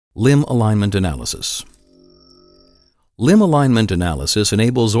Limb alignment analysis. Limb alignment analysis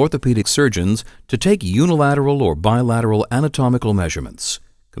enables orthopedic surgeons to take unilateral or bilateral anatomical measurements,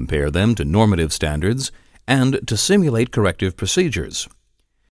 compare them to normative standards, and to simulate corrective procedures.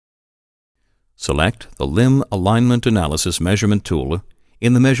 Select the Limb Alignment Analysis Measurement tool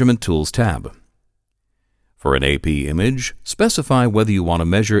in the Measurement Tools tab. For an AP image, specify whether you want to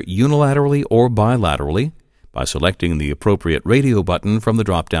measure unilaterally or bilaterally by selecting the appropriate radio button from the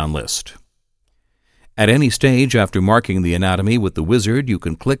drop-down list. At any stage after marking the anatomy with the wizard, you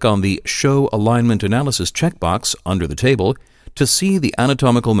can click on the Show Alignment Analysis checkbox under the table to see the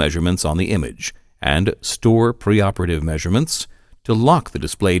anatomical measurements on the image, and Store Preoperative Measurements to lock the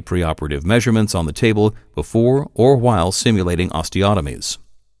displayed preoperative measurements on the table before or while simulating osteotomies.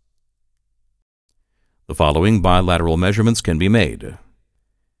 The following bilateral measurements can be made: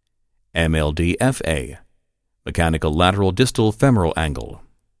 MLD-FA, mechanical lateral distal femoral angle;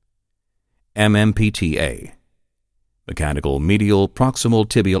 MMPTA, mechanical medial proximal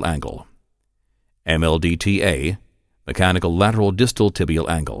tibial angle; MLDTA, mechanical lateral distal tibial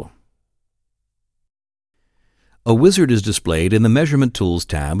angle. A wizard is displayed in the Measurement Tools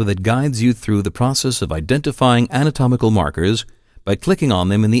tab that guides you through the process of identifying anatomical markers by clicking on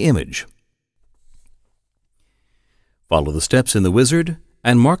them in the image. Follow the steps in the wizard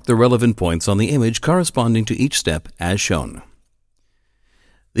and mark the relevant points on the image corresponding to each step as shown.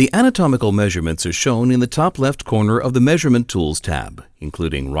 The anatomical measurements are shown in the top left corner of the Measurement Tools tab,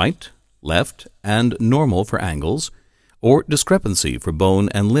 including right, left, and normal for angles, or discrepancy for bone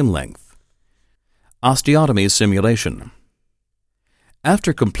and limb length. Osteotomy simulation.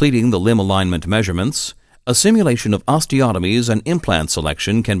 After completing the limb alignment measurements, a simulation of osteotomies and implant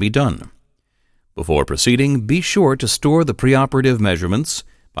selection can be done. Before proceeding, be sure to store the preoperative measurements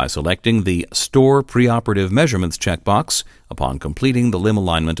by selecting the Store Preoperative Measurements checkbox upon completing the limb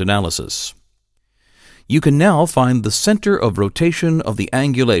alignment analysis. You can now find the center of rotation of the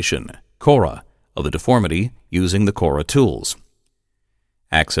angulation, cora, of the deformity using the cora tools.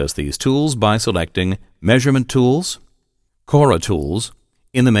 Access these tools by selecting Measurement Tools, Cora Tools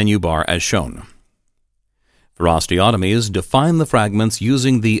in the menu bar as shown. For osteotomies, define the fragments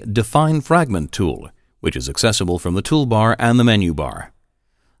using the Define Fragment tool, which is accessible from the toolbar and the menu bar.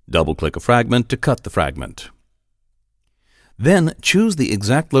 Double-click a fragment to cut the fragment. Then choose the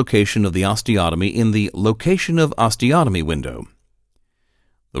exact location of the osteotomy in the Location of Osteotomy window.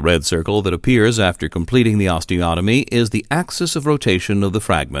 The red circle that appears after completing the osteotomy is the axis of rotation of the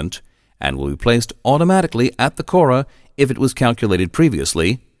fragment and will be placed automatically at the cora if it was calculated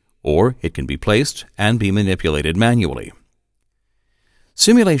previously, or it can be placed and be manipulated manually.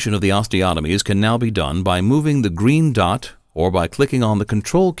 Simulation of the osteotomies can now be done by moving the green dot or by clicking on the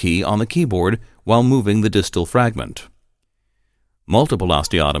Control key on the keyboard while moving the distal fragment. Multiple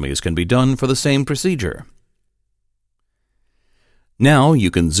osteotomies can be done for the same procedure. Now you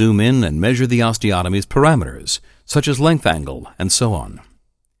can zoom in and measure the osteotomy's parameters, such as length angle and so on.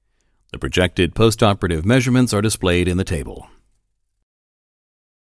 The projected postoperative measurements are displayed in the table.